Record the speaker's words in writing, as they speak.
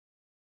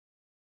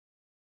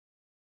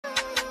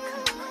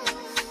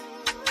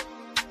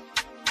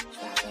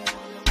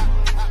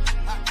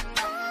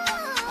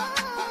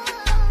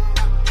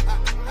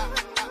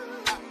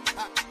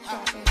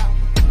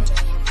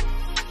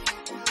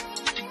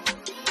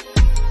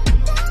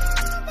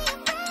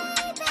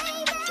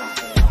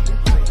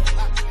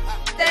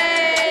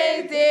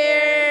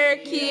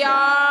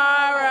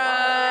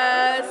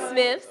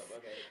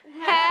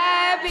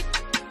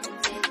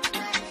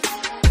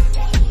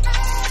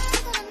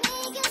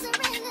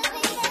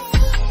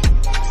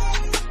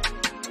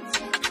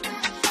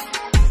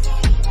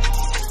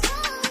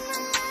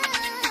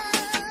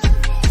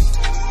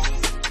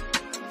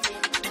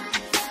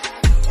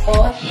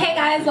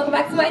guys, welcome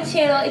back to my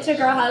channel. It's your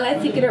girl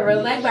HollyLateka, the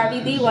real black Barbie,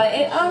 the one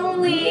and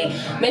only.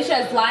 Make sure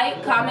to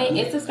like, comment,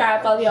 and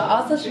subscribe. Follow me on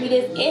all social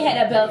medias and hit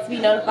that bell to be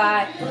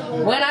notified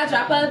when I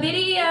drop a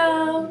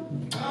video.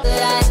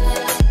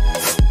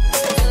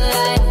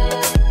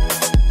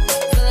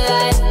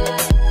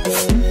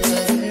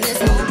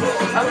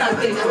 I'm not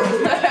finished.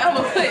 I'm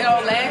gonna put it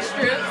on last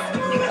strips.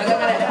 I got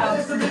it at the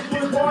house.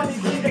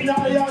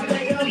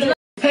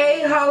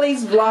 Hey,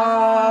 Holly's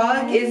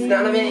vlog. It's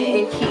Donovan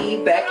and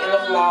Key back in the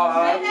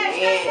vlog, and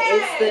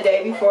it's the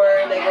day before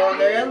they go on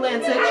their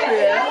Atlanta trip.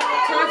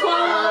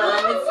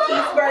 It's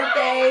Key's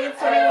birthday,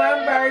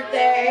 21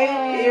 birthday,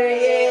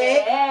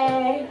 period.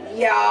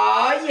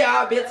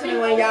 Y'all, bit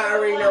 21, y'all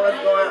already know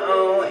what's going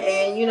on,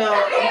 and you know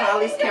I'm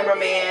Holly's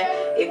cameraman.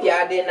 If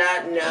y'all did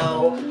not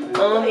know,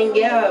 and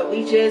yeah,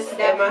 we just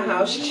at my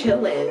house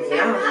chilling.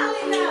 Yeah.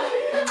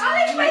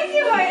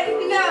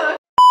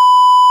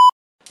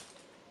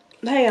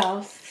 Hey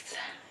y'all.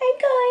 Hey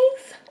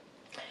guys.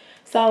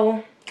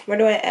 So we're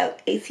doing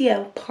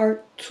ATL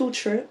part 2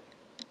 trip.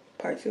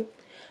 Part 2.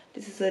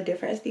 This is a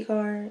different SD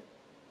card.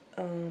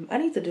 I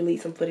need to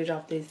delete some footage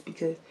off this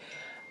because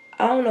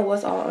I don't know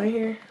what's all on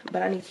here,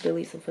 but I need to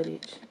delete some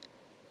footage.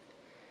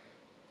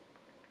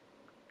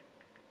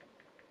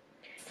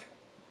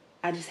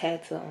 I just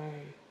had to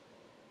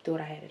do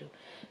what I had to do.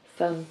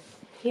 So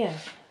yeah,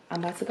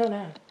 I'm about to go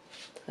now.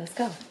 Let's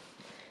go.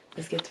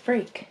 Let's get the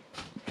freak.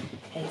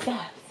 Hey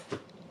guys.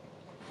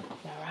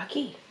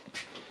 Rocky.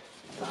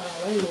 So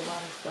let me move all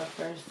this stuff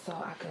first so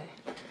I can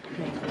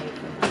make way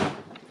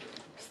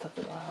for stuff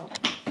to go out.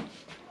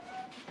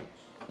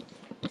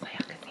 So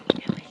y'all can see me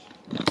doing.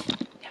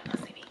 Y'all gonna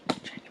see me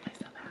trying to get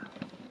myself out.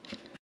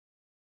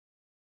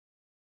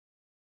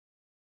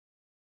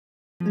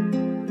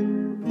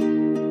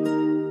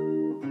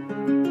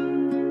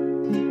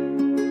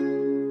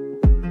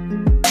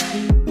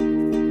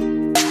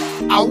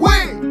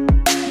 Away!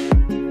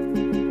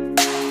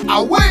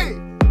 Away!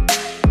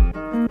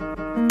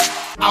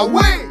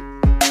 Away!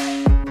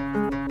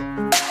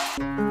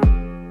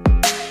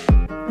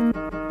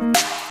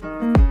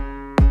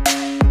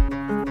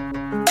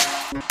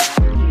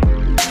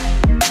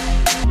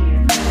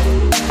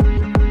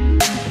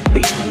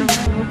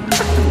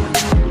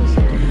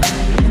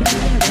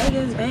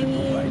 Vegas, baby.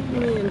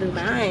 We're in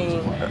Dubai.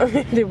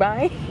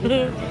 Dubai?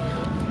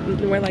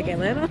 We're like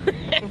Atlanta.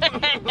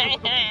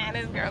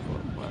 This girl's so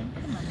fun.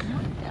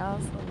 Y'all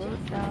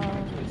salute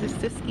y'all. This is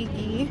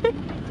Tuskegee.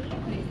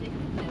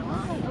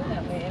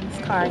 This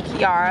car,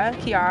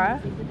 Keyurah.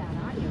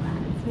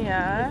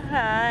 Yeah,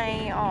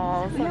 hi.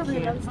 Oh, so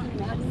cute.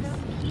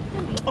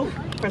 Oh,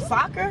 for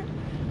soccer?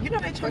 You know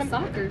they trying For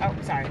soccer. Oh,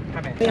 sorry,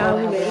 my bad. Yeah,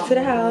 we made it to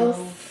the house.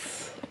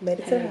 Made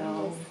it to the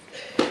house.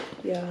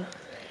 Yeah.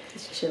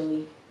 It's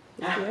chilly.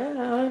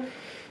 Yeah.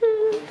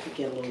 It's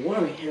getting a little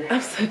warm in here.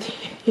 I'm so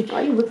dead.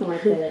 Why are you looking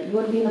like that? You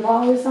want to be in the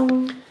ball or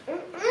something?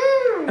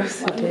 I'm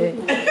so dead.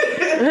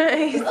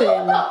 He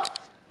said no.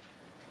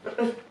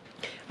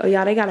 Oh,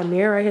 y'all, they got a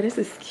mirror right here. This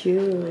is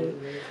cute.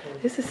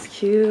 This is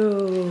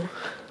cute.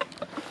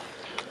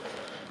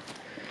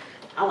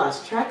 I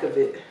lost track of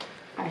it.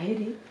 I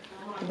hit it.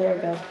 There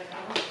we go.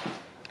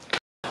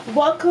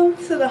 Welcome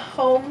to the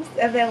homes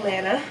of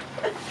Atlanta.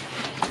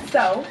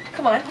 So,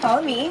 come on,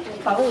 follow me.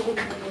 Follow me.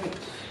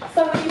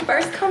 So when you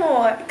first come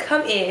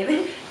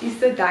in, it's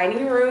the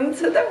dining room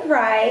to the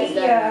right.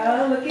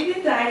 Yeah, look at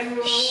the dining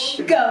room.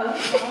 Go.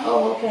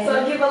 Oh, okay.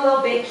 So give a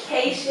little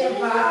vacation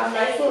vibe,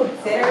 nice little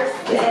dinner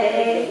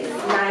space,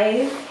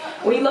 nice.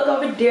 When you look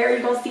over there,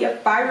 you're gonna see a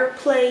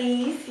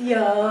fireplace.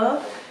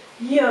 Yeah.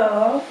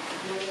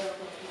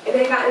 And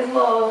they got this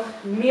little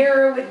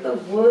mirror with the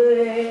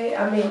wood.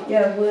 I mean,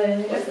 yeah,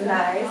 wood. That's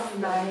nice.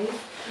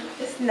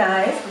 It's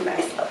nice.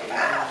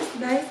 It's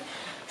nice.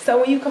 So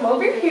when you come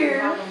over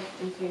here,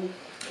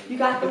 you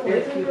got the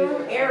living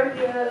room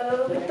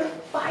area with the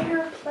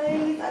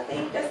fireplace. I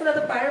think that's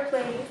another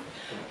fireplace.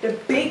 The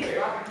big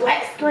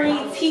black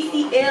screen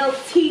TCL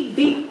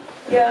TV.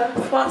 Yeah,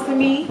 sponsor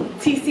me,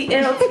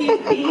 TCL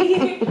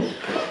TV.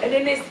 And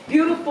then this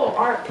beautiful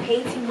art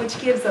painting, which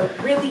gives a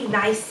really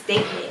nice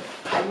statement.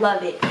 I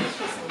love it.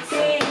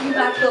 Then you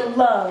got the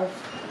love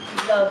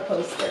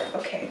poster.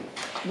 Okay.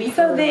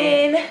 So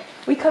then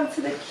we come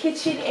to the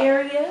kitchen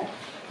area.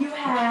 You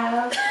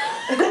have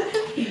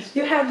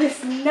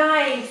this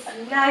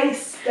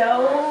nice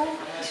stove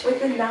with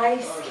the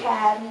nice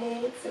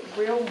cabinets,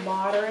 real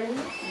modern.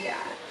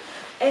 Yeah.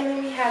 And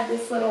then we have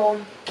this little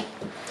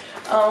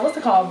what's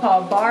it called?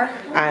 Bar?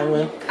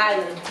 Island.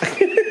 Island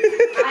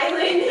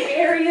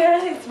area.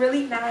 It's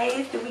really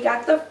nice. Then we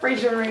got the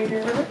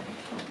refrigerator.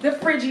 The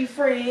fridge,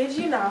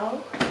 you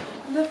know.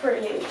 The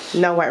fridge.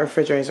 No white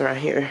refrigerators around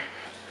here.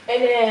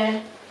 And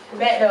then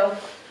back though.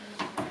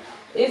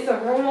 It's a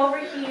room over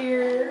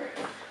here.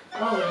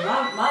 Oh,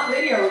 my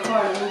video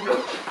recording.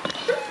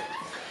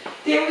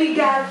 Then we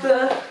got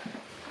the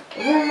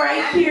room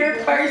right here.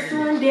 First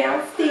room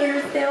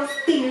downstairs.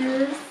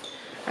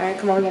 Alright,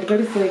 come on, we gotta go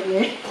this way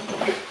again.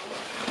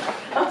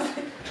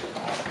 Okay,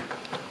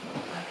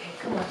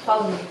 come on,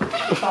 follow me.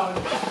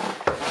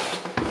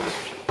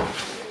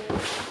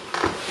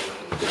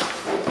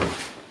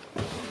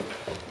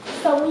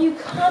 So when you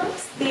come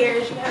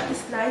upstairs, you have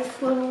this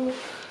nice little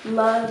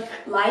love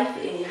life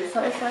is.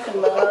 So it's like a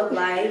love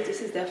life.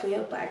 This is definitely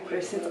a black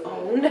person's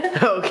own.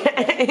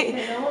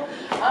 Okay. You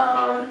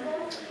know?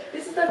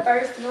 This is the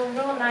first room,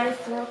 real nice,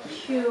 real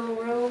cute,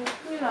 real,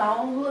 you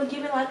know, we'll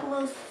give it like a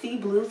little sea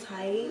blue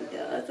type.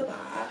 Yeah, it's a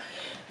vibe.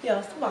 Yeah,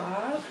 it's a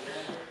vibe.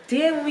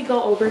 Then when we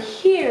go over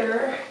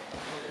here,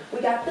 we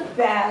got the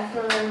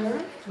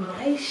bathroom.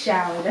 Nice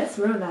shower. That's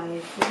real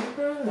nice.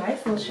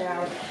 Nice little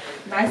shower.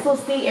 Nice little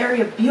sink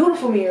area.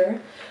 Beautiful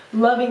mirror.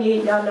 Loving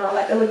it. Y'all know I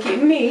like to look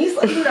at me.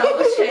 So, you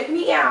know, check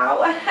me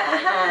out.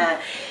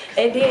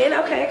 And then,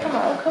 okay, come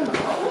on.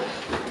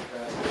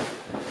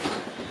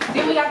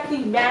 Then we got the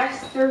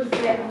master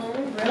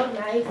bedroom. Real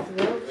nice,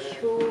 real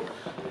cute,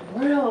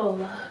 real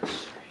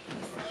luxury.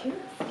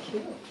 It's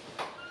cute.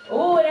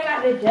 Oh, they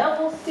got the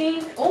double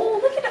sink. Oh,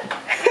 look at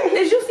that.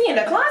 Did you see in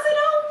the closet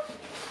though?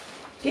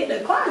 Get the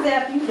closet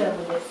after you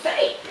double the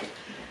sink.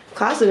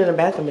 Closet in the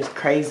bathroom is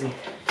crazy.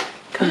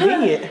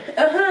 Convenient.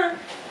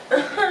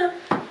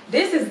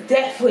 This is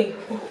definitely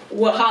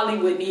what Holly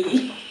would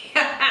need.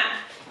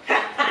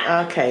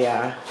 Okay,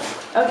 y'all.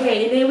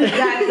 Okay, and then we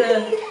got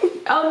the.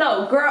 Oh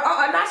no, girl!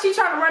 Now she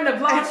trying to run the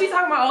vlog. She's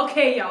talking about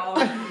okay, y'all.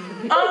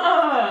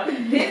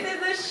 This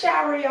is a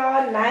shower,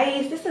 y'all.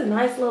 Nice. This is a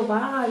nice little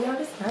vibe, y'all.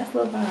 This is a nice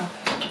little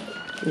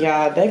vibe.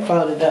 Y'all, they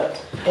folded up.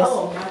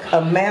 It's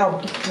a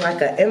mail,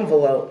 like an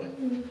envelope.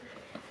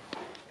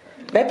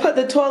 They put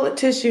the toilet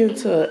tissue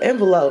into an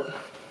envelope.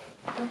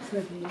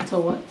 So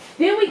what?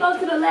 Then we go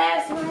to the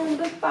last room,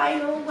 the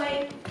final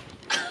way.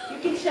 You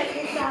can check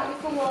this out.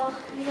 It's a walk,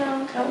 you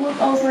know. Don't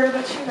look over,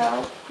 but you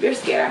know, you're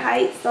scared of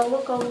heights, so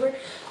look over.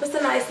 It's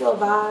a nice little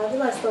vibe.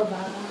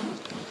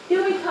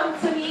 Here we come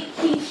to the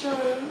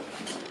kitchen.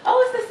 Oh,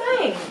 it's the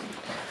same.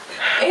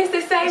 It's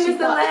the same as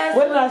the last.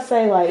 What did I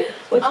say? Like,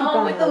 what you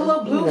got? With the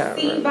little blue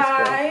sea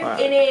vibe,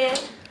 and then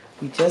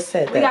we just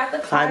said that we got the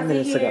 5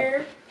 minutes here.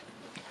 ago.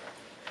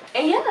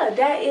 And yeah,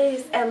 that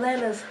is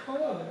Atlanta's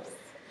homes.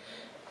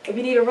 If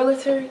you need a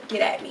realtor,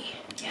 get at me.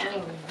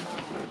 Yeah.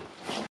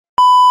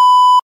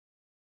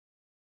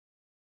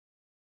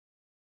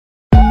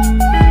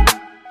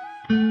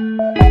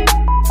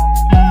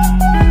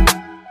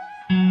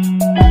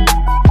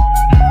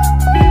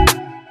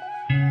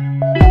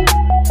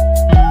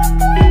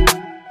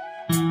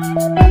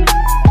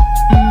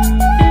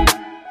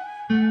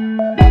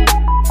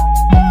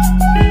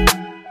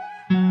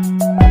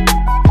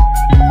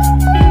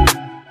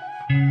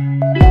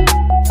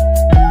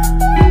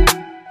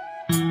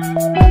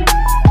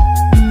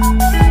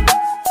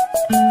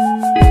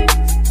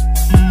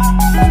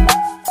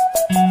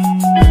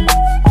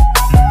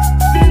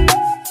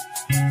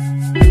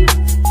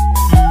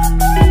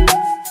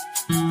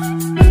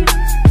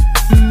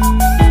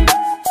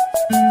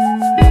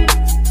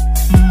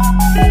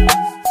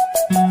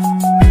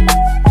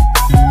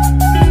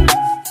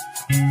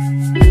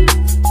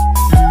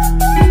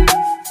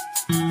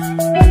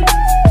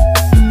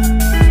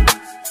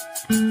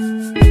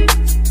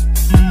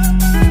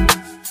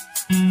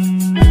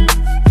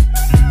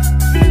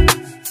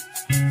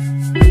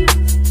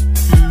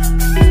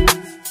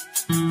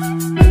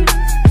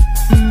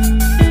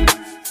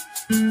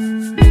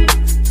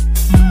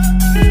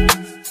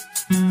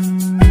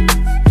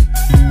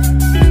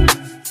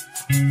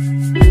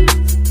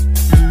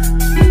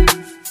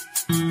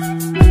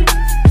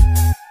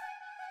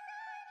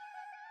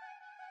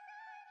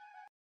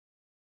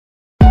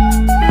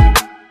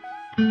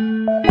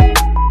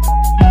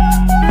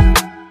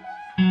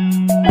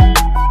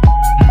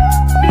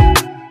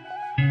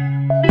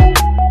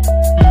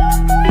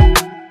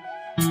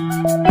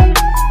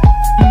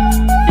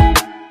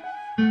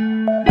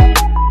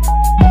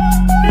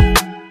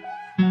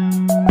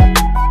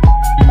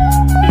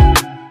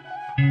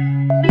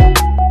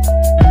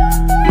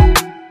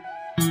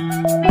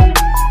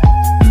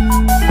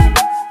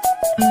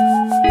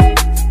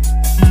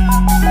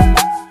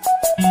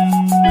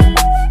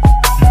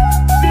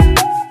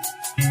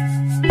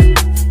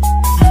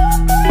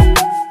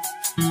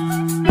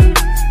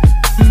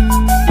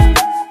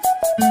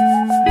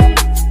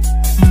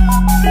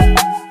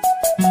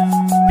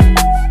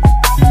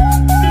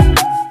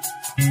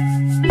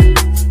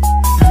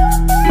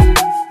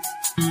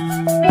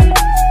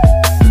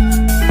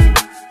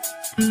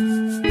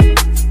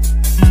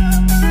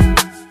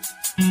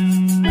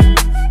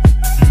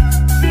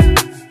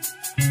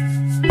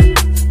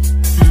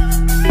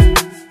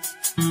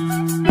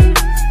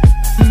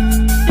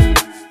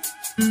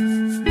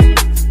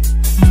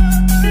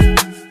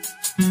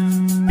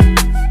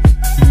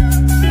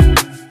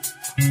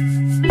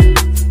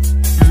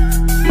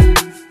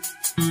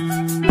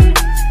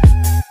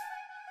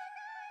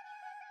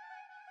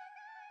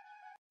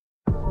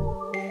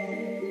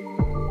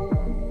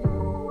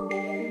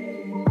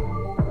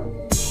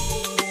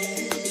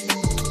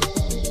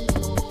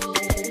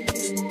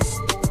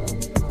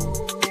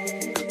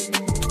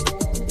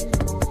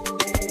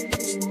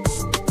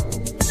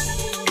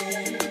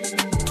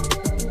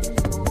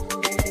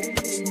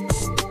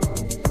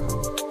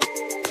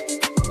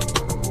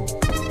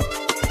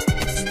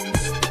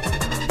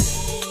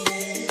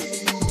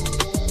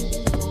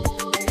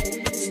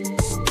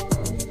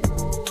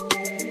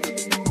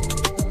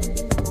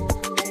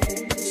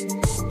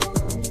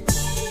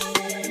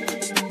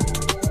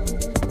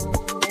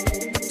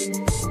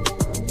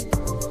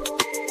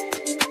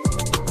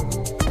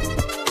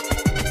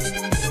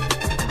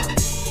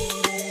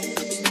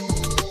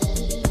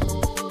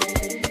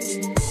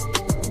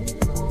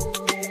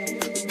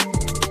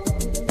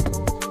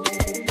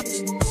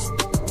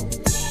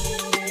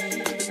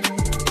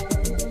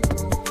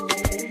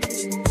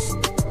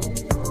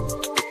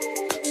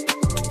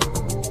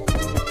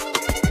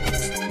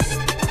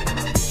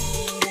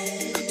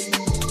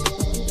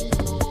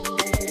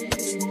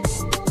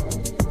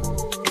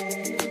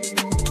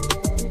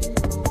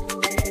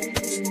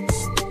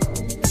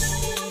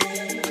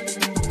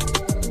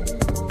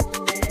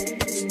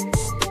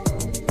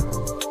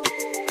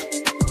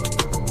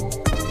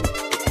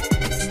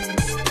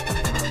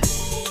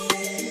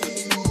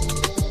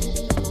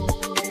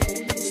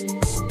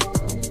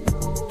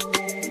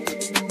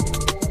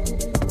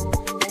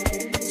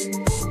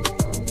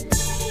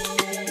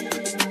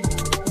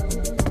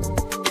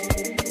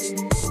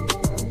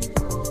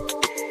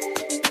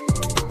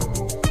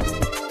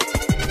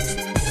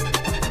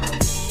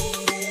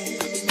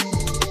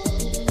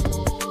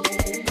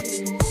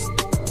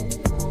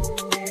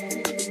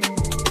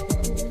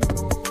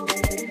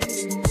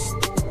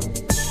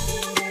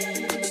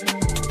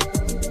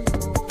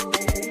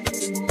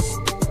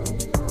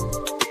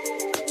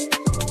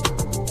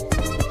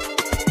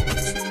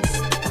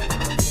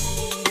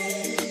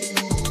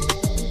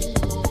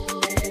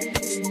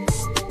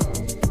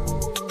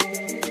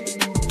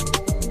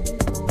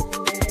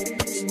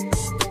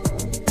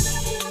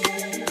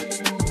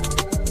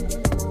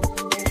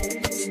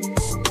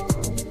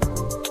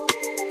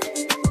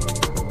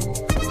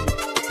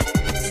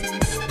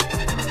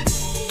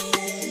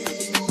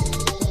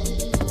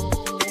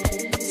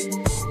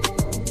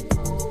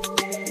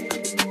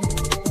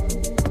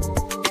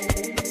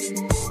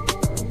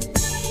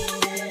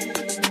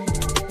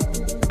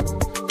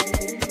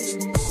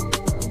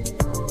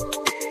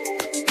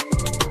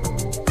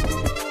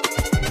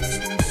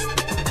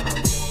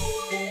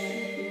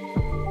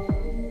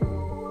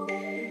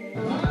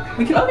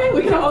 Okay,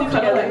 we can all come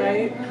together,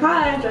 right?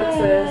 Hi,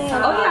 Genesis.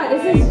 Oh yeah,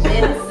 this is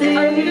Genesis.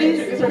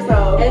 Introduce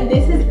herself. And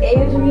this is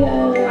Adria.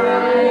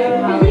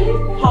 Hi.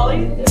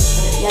 Holly?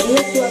 Yeah, these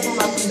are two of them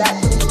from back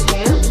from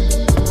Japan.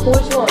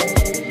 Which one?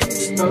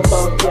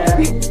 Both, yeah.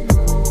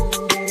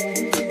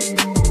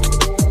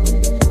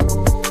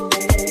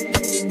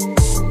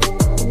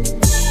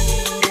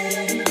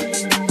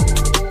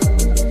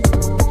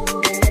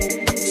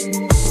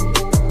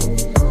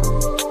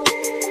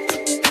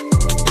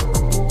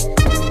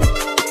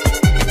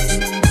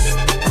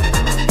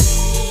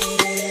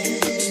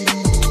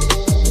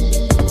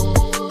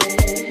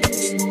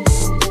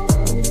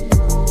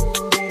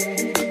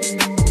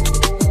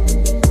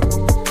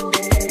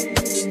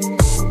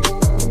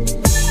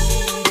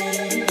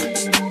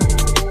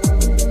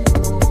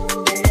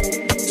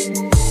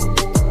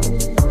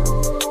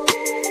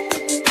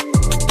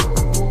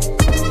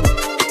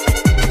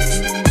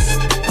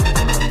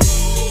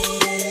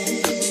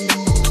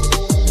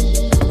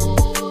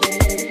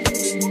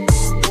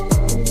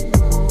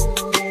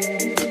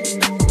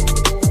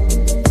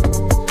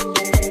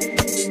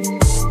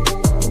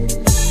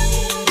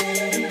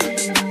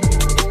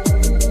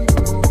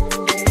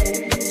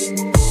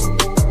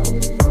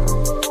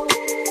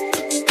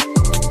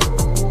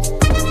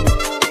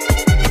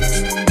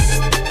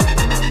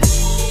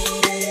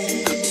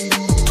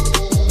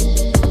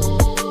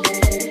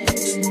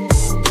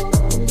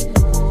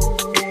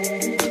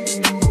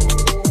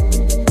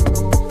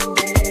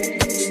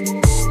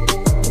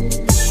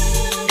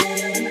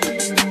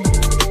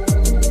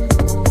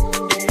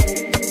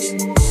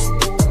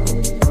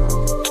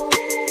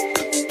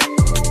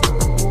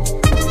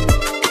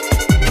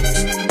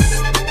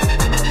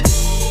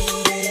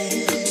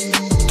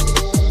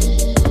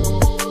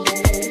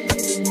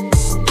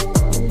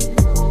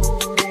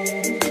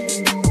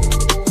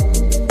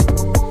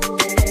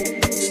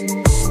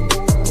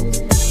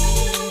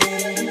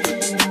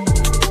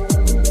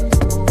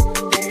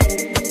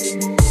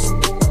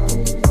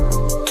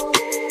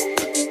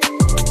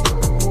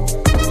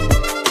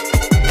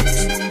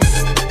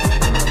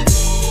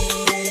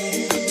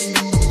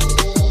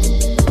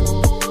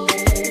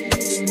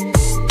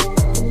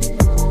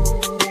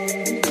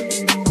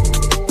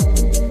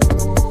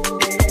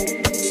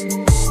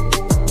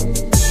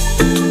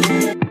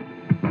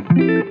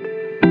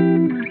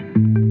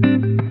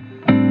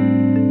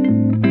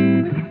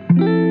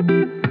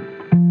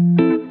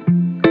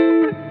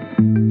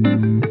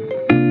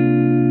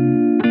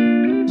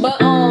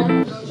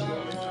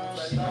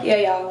 Yeah,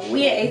 y'all,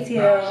 we at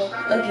ATL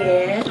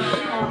again.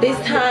 This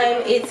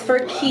time it's for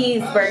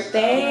Key's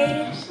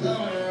birthday.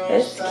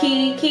 It's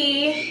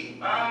Key.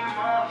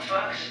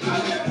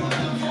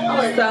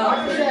 So,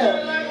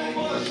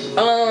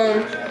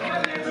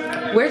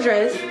 we're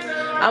dressed.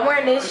 I'm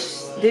wearing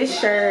this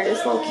shirt,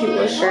 this little cute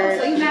little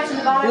shirt,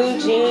 blue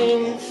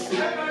jeans,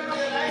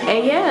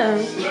 and yeah,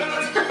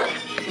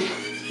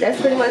 that's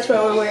pretty much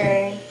what we're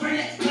wearing.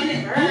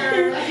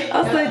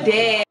 I'm so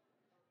dead.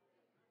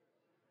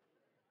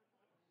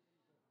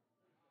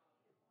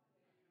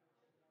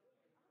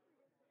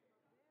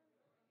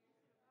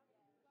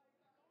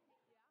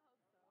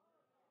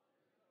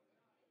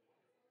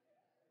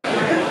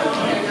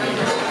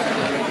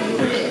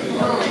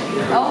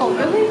 Oh,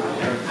 really?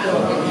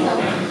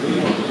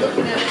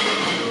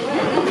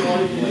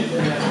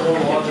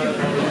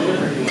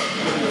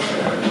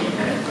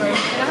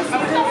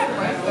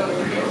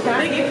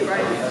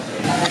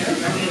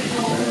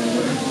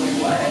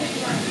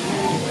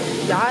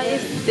 Y'all,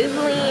 it's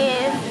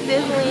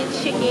sizzling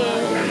chicken,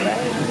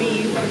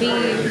 beef,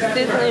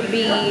 sizzling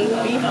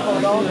beef.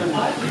 Hold on.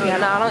 Yeah,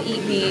 no, I don't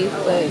eat beef,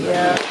 but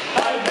yeah.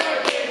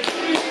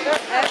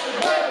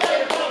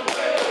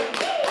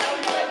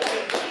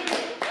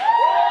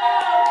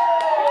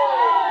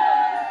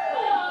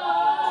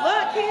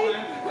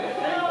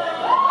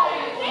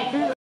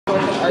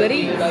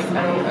 Goody? Like, I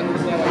don't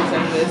understand why you're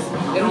saying this.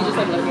 And he just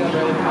like left me on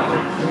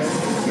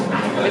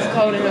red. It's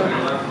cold in here.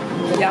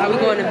 Y'all, we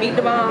going to beat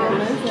the bomb.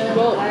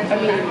 Well, I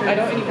mean, I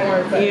don't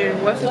anymore, but Yeah,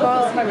 what's it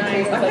called?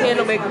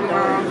 Candle maker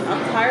tomorrow.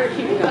 I'm tired of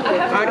keeping up.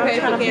 I pay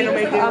for candle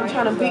maker. I'm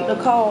trying to beat the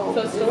cold.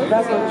 So still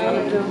That's what I'm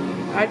trying to do.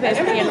 I pay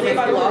for candle I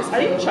maker. lost. I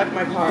didn't check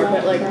my car,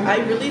 but like I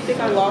really think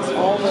I lost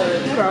all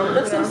the.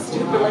 That's so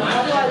stupid. Like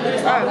how do I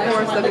lose all I have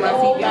corn stuck in my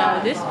teeth,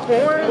 y'all. This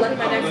corn, like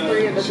my next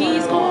 3 of the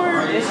cheese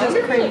corn. It's just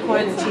cream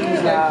corn and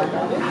cheese, y'all.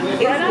 It's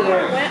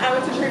good. I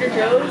went to Trader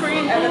Joe's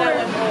and then I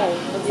went home.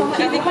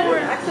 Cheesy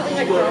corn. Accidentally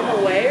like throw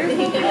them away or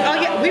something. Oh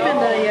yeah, we've been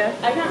there, yeah.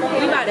 I can't remember.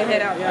 We about to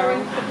head out, y'all.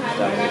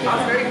 I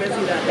was very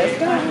busy that day.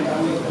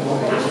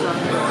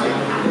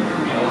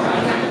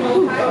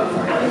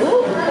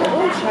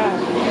 Oh, child.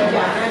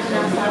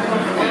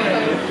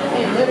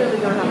 They literally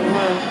gonna have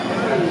one.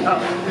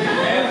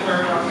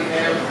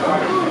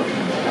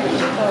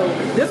 Oh,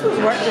 this was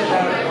worth it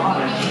though.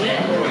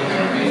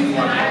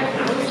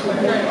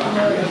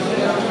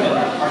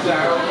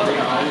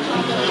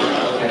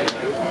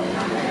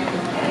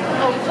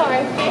 Oh,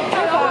 sorry.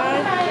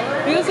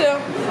 Hi. You too.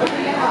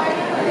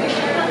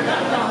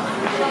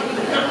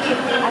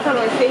 I can't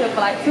really see him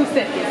for like 2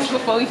 seconds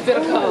before we spit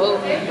a code.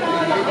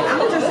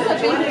 I'm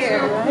just sitting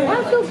here.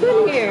 I feel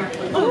good here.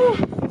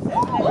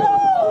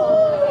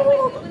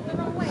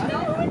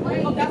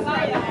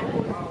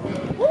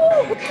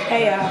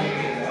 Hey y'all.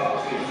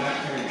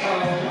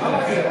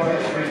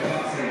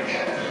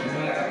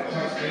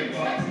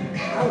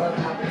 I love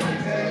coffee.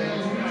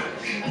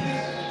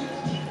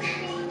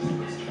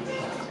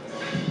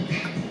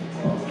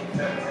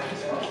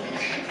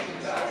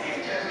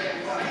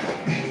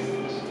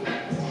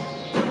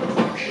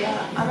 Yeah,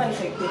 I'm gonna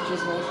take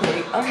pictures real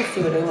quick. I'm gonna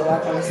see what it look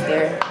like on the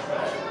stair.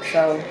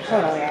 So,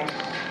 hold on,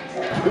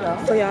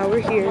 y'all. So, y'all,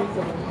 we're here.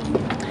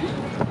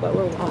 But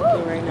we're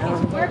walking right now.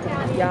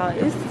 Y'all,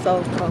 it's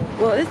so cold.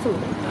 Well, it's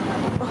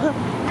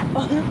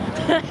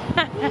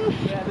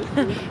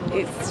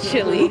it's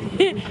chilly.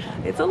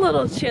 It's a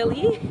little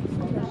chilly.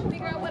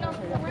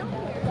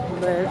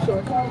 But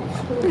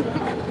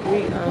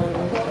we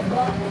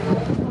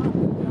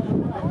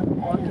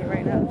walking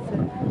right now to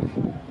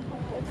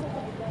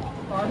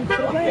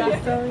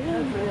so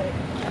yeah.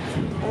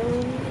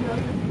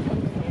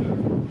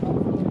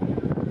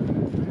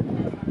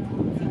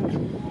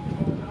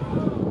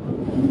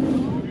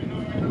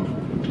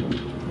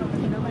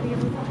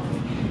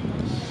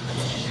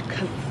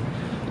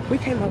 We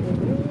came over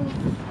here,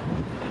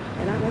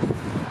 and I was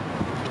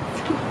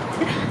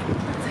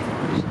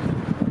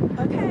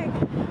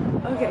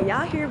okay,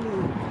 y'all hear me.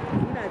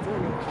 We're not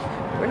doing it.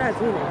 We're not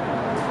doing it.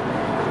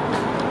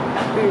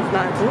 We're just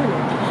not doing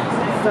it.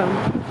 So,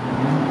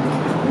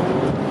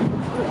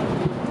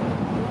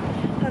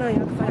 hold on,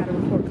 y'all, because I gotta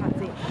record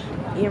content.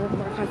 Yeah,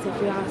 record content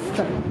for y'all.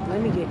 So, let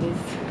me get this.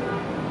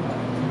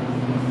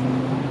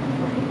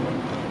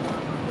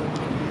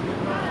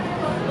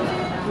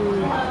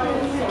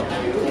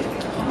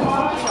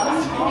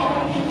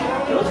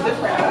 It looks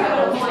different.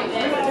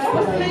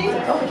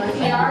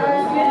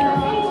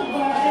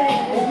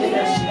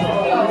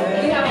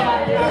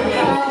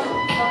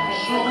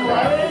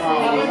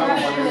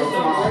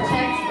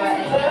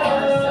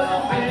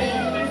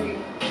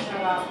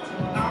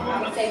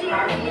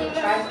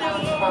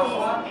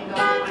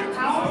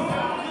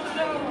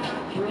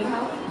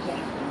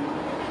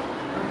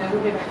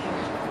 We'll be back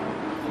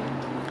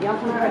here. Y'all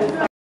come ready.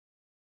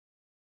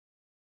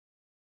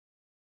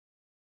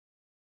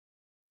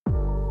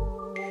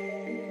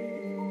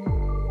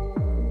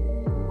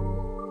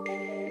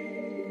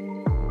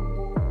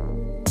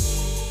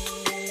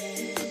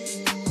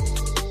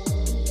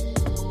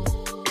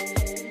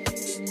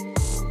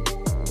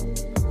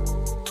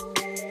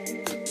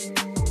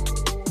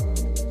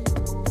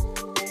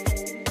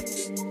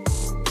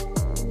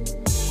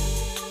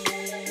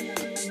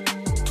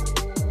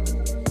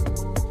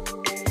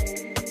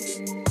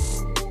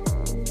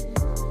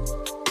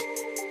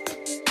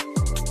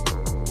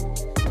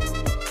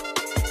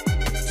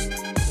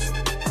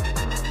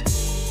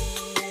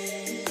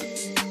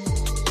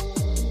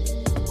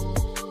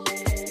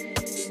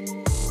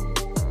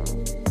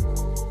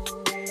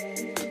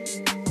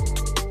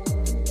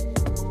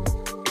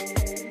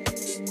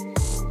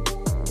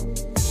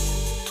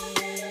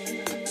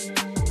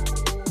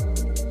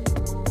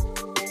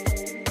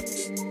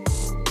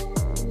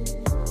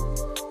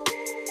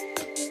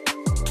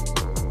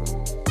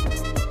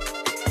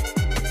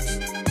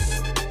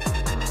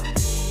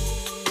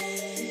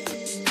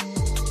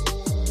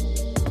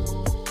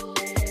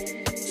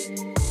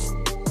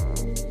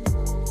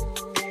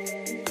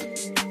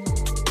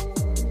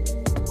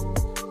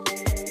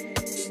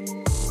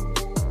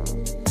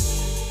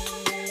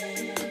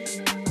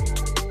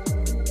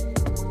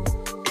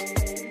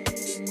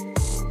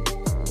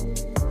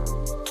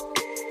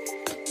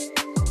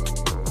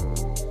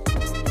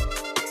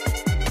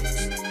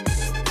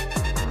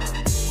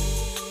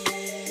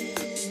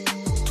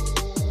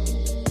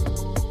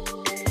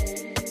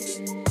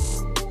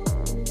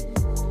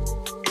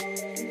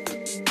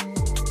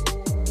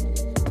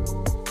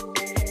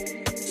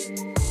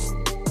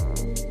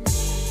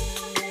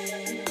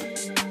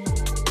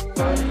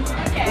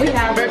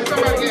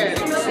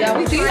 Yeah,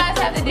 do you guys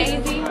have the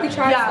daisy? We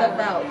tried stuff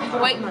out.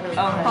 Wait.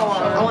 Oh, hold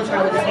on. I want to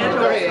try with this.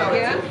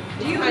 Yeah?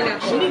 Do you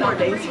pineapple? We need more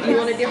daisy. You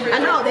want a different? I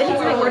know, they need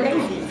to make more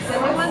daisies.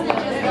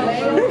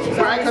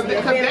 Right, because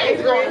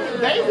Daisy going,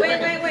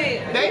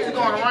 Daisy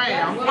going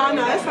around. Oh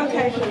no, that's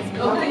okay.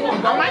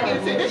 I might get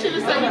to tell, this should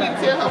just say we need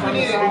to tell her we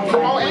need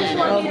more action.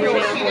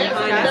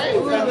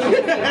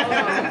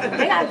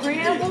 They got green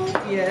apples?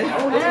 Yes.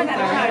 Oh, then I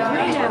gotta try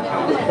green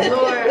apples.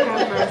 Lord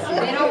have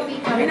mercy.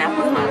 Green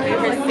apples is my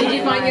favorite. Did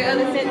you find your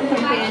other sentence?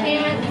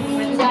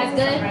 You guys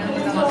good?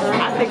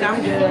 I think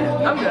I'm good.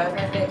 I'm good.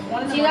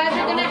 So you guys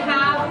are going to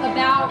have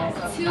about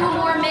 2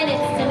 more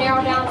minutes to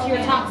narrow down to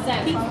your top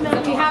 7. So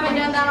if you haven't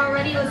done that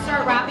already, let's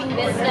start wrapping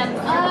this stuff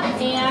up.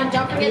 And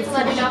don't forget to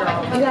let me know if I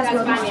can help you guys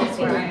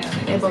find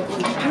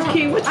answers.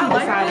 Key, what you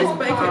decided?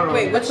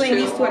 Wait, between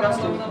these two or those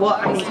two? Well,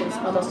 I need to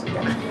smell those two.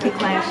 It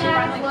clashes.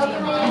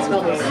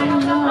 Smell this. I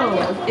don't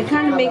know. It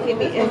kind of makes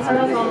it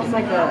smells almost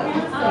like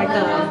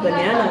a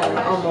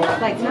banana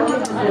almost. Like not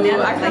just banana.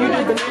 Like you do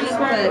banana, but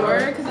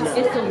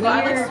it's a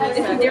weird,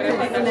 it's a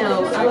different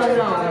smell. I don't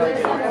know.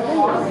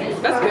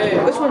 That's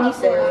good. Which one you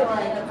said?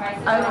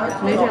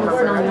 Maybe I'm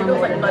smelling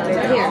one.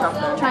 Here,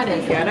 try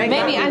this.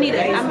 Maybe I need it.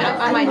 I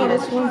might need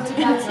this one.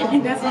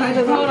 That's why I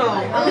just hold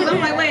on. I'm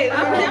like, wait,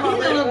 I'm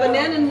definitely feeling a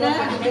banana nut. I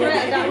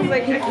was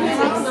like, I'm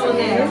smelling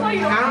this.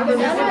 How does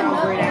it smell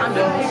green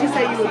apple? She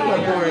said you would put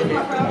more in it.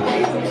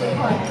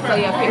 So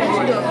yeah, pick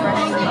one.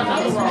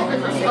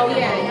 Oh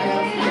yeah.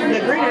 The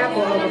green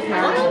apple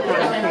overpowers the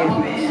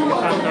candy, if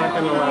I'm not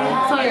gonna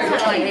lie. So you're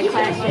like they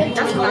clashing.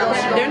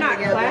 They're not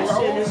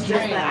clashing, it's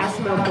just that I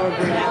smell more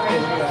green apple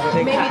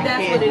than Maybe cotton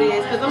that's candy. what it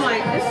is. Cause I'm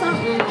like, it's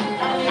something. I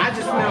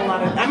just smell a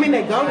lot of, I mean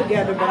they go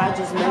together, but I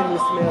just mainly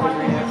smell the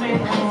green apple.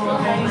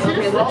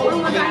 Okay, well, what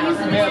was I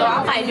using? So I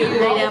might do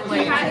green apple.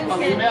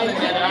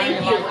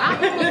 Thank you.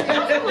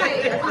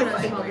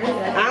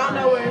 I don't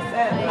know where it's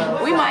at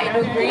though. We might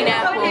do green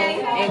apple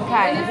and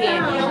cotton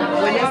candy.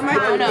 When it's I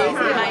don't know. We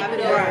time, might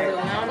do it. right. I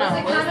don't know.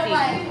 We'll see.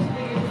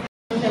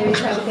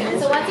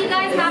 So once you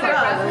guys have it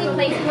roughly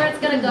placed where it's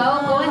going to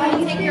go ahead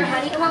and take your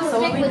honeycomb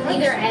stick with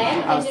either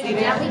end and just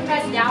gently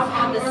press down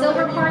on the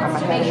silver parts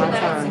to make sure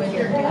that it's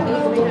secure.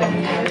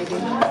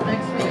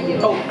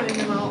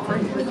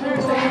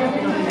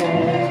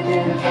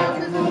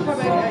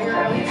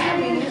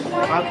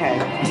 Okay.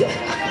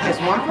 It's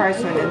one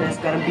person and it's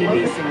gonna be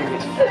me singing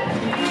it.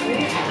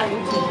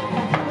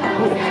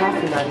 Oh, the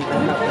coffee not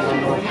even helping.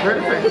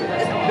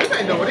 This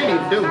ain't doing what it need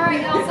to do.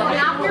 Alright, y'all, so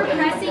after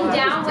pressing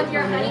down with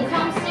your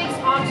honeycomb sticks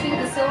onto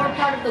the silver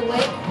part of the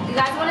wick, you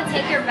guys want to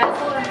take your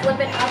vessel and flip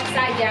it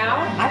upside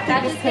down.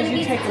 That's just going to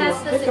be to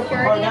test the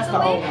security of the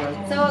wick.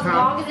 So as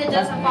long as it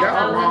doesn't fall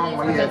out,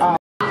 then it's good.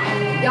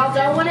 Y'all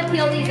don't want to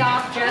peel these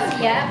off just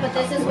yet, but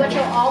this is what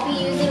you'll all be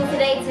using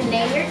today to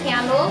name your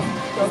candles.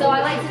 So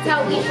I like to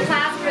tell each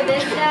class for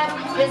this step,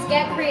 just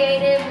get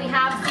creative. We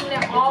have seen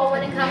it all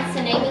when it comes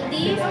to naming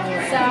these. So,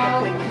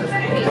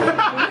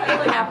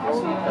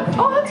 Apple.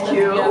 Oh, that's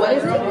cute. What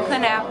is it?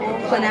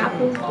 Canapple.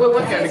 Pineapple. Well,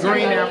 what's that? The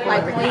green apple.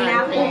 Like green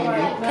apple.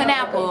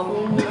 Canapple.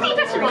 No,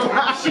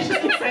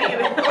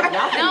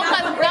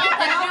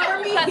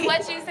 because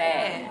what you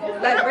said.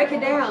 Like break it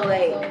down,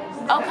 like.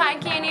 Oh, cotton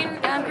candy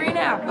and green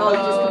apple. Oh, you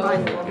just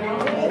combined it.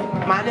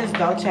 Mine is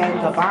Dolce &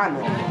 Gabbana.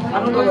 I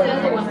don't know what the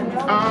other one.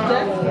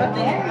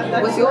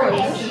 What's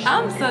yours?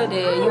 I'm so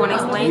dead. You want to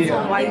explain to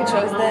them why you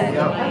chose that?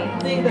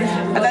 They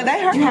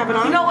heard you have it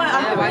on. You know what?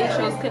 Yeah, why you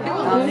chose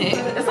canapple?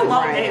 It's a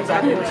long name, so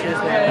I think it's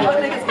just that.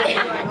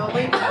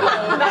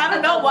 I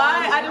don't know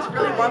why. I just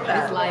really want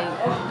that. It's like,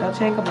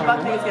 Dolce &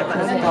 Gabbana. There's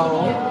a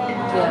gold.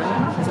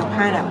 yeah. There's a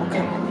pineapple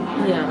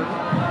company. Yeah.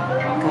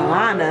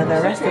 Gabbana,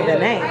 the rest of the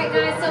name. alright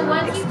guys, so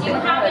once you do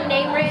have a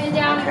name written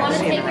down, you want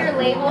to take your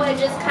label and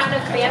just kind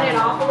of fan it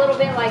off a little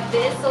bit like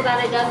this so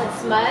that it doesn't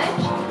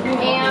smudge. And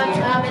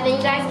then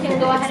you guys can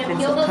go ahead and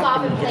peel those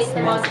off and place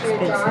them onto your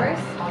jars.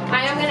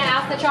 I am going to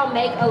ask that y'all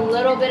make a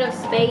little bit of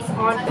space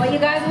on. What you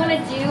guys want to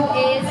do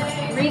is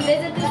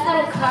revisit this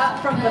little cup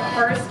from the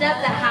first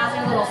step that has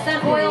your little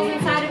scent oils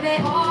inside of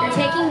it. You're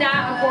taking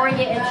that and pouring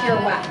it into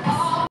your wax.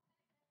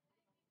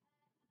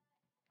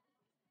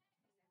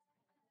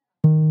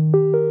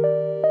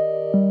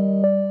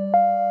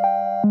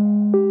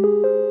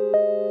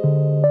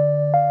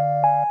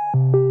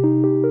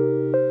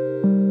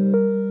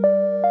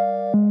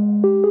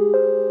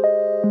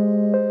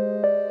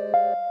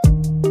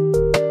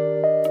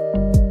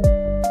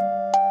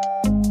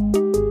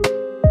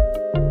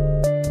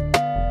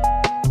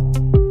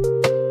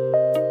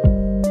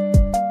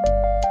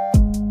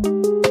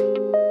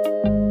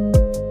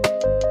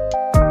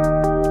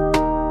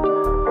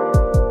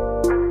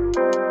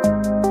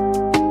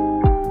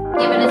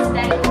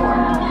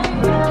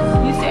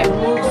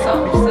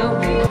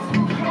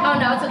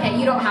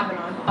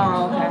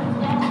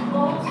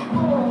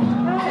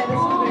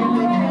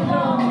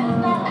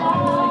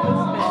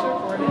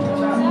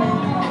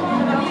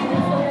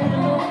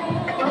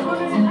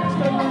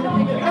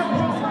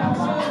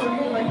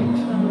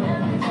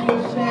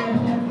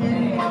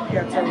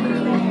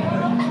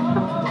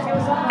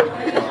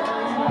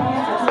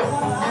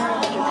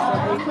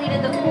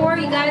 Completed the pour.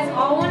 You guys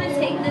all want to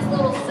take this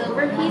little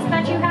silver piece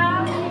that you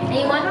have, and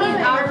you want these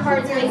outer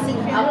parts facing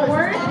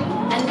upward,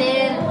 and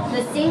then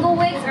the single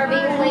wicks are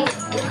being placed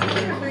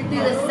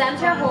through the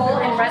center hole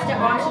and rest it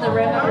onto the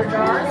rim of your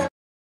jars.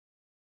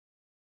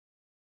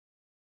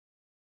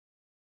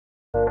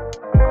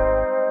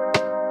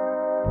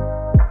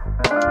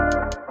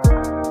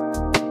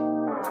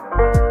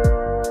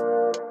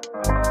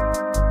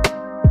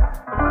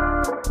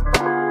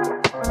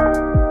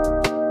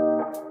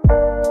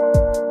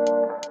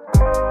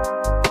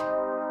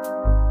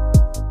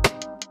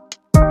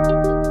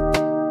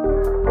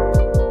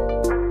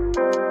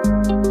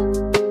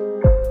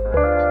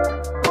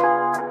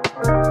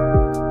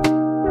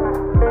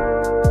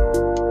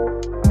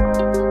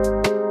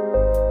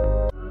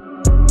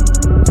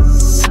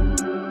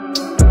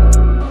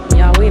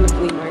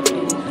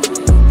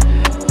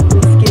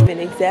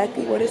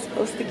 it's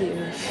supposed to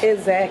give.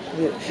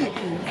 Exactly.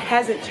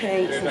 Hasn't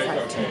changed since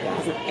like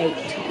 2008,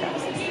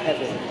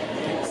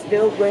 2007.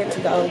 Still went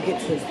to go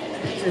get to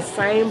the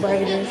same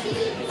braiders,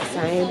 the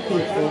same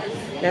people.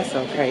 That's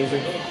so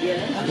crazy.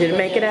 Didn't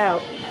make it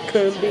out.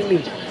 Couldn't be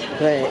me.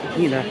 But,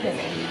 you know,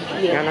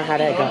 y'all know how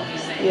that goes.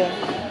 Yeah,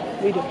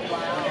 we do.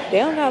 They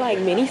don't got like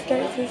mini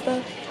skirts and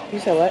stuff. You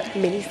said what?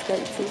 Mini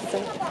skirts and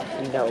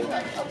stuff. No.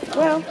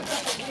 Well,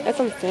 that's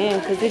what I'm saying,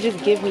 because they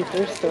just give me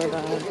thrift store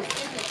vibes.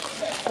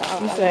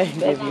 You say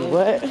give you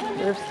what?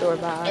 Thrift store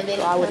vibes,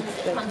 so I would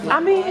expect it. I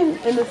mean,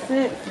 in a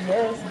sense,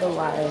 yes, but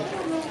like,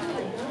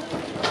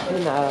 you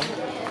know.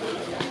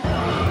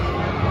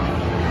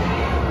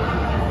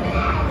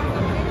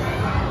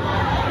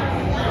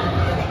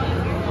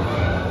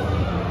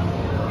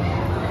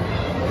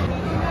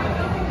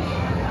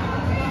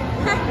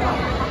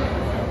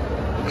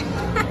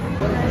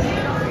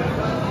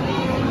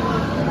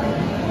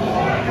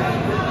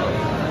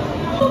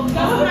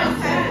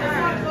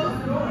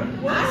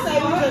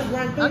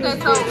 Okay,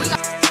 so we got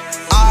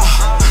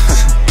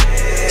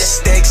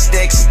stick,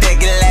 stick,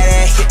 stick, let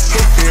it hit.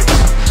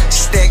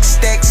 Stick,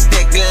 stick,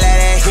 stick, let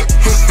it hit.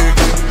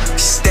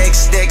 Stick,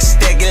 stick,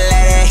 stick,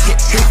 let it hit.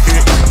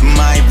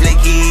 My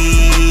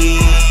blicky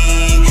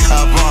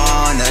up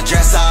on the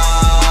dresser.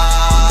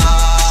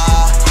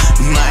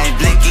 My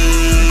blicky.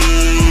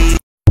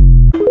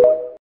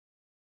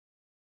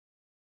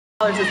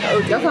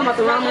 Y'all talking about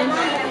the ramen?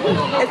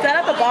 Is that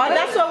at the bottom?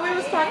 That's what we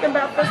was talking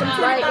about for some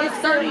time. Right, it's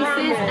 30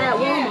 cents at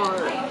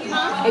Walmart.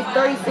 It's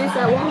 30 cents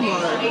at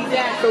Walmart.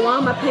 Exactly. So why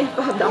am I paying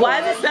 $5? Why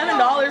is it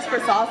 $7 for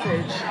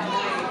sausage?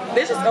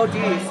 This is OD.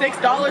 $6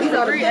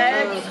 for 3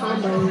 eggs.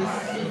 Combos.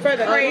 For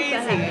the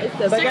crazy.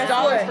 But $6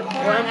 for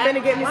corn. I'm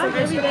finna get me some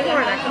vegetable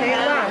corn. I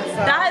can't lie.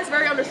 So. That is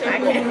very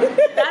understandable.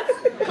 That's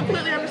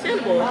completely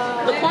understandable.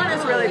 The corn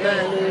is really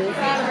good.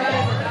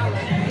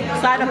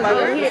 Side of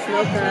butter.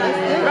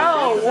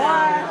 Bro,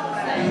 what?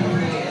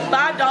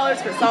 $5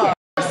 for sauce.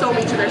 So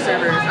mean to their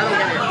servers. I don't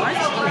get it. Why is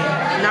it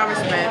cheating? Not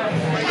respect.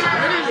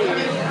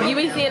 you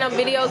be seeing them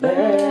videos.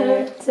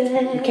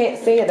 You can't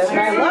say it. That's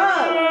bad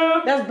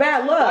luck. That's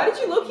bad luck. Why did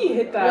you look here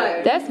hit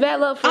that? That's bad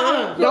luck for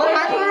real. Don't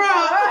hype her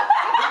up.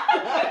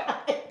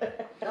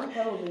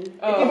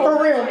 For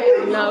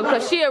real. No,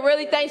 because she'll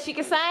really think she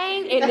can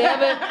sing and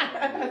never.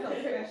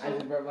 I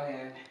just broke my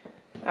hand.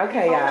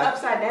 Okay, y'all.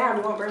 Upside down,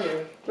 you won't bring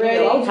it.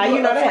 Ready? How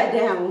you know that?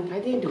 Upside down. I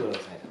didn't do it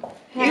upside down.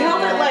 You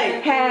held it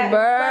like Happy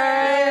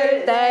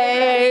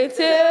birthday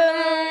to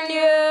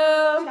you.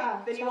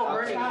 then you won't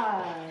burn it.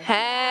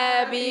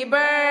 Happy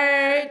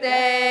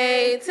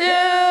birthday to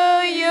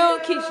you.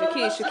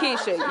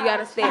 Keisha, you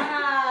gotta say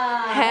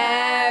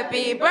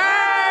happy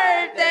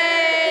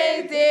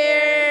birthday,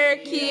 dear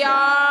Keyurah'S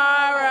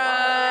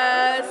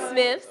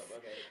Smith.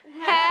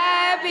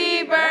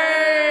 Happy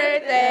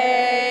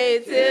birthday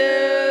to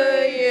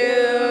you.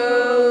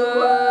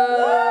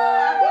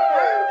 Happy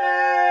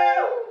birthday.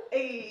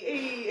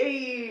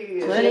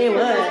 21.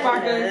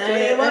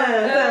 21.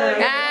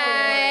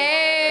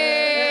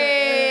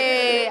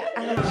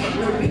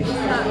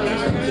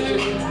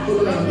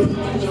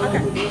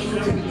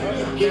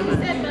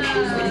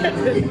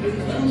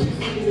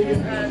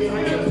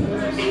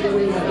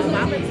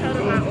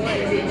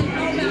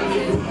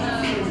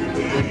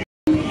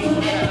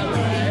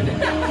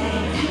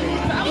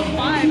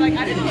 Like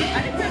I didn't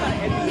care about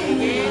an NBA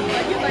game.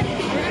 Like you're like,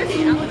 we're gonna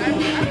see Allen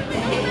Iverson. I don't even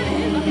know who that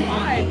is. I'm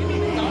fine. Give me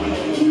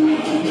McDonald's.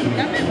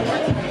 That meant more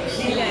to me.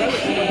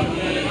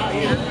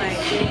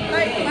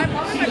 Like my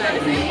mom and my brother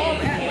came home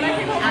and when I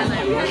came home, I was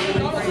like, we had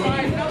McDonald's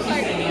fries. And I was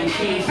like, are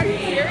you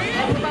serious?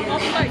 And my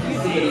mom was like, you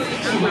see,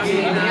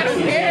 I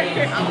don't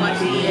care. I'm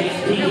watching it.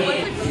 It was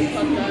like really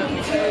fucked up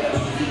because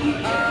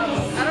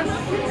I don't know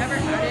if you've ever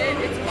had it.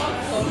 It's called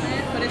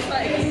Slowness, but it's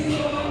like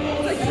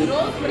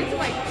noodles, but it's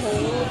like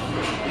cold.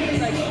 It's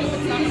like soup,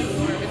 it's not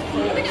warm, it's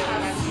cold.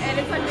 And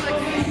it's like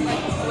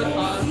with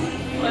sauce.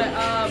 But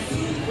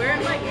we're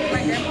at like my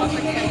grandpa's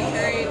like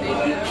cemetery, they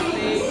do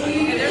things.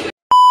 And there's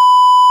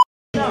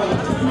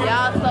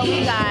Y'all, so we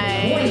got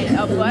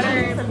a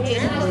butter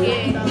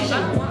biscuit,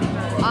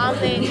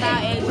 omelet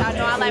style eggs. Y'all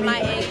know I like my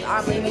eggs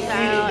omelet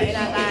style, and I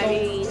got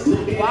these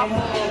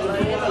waffles. But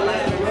it's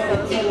like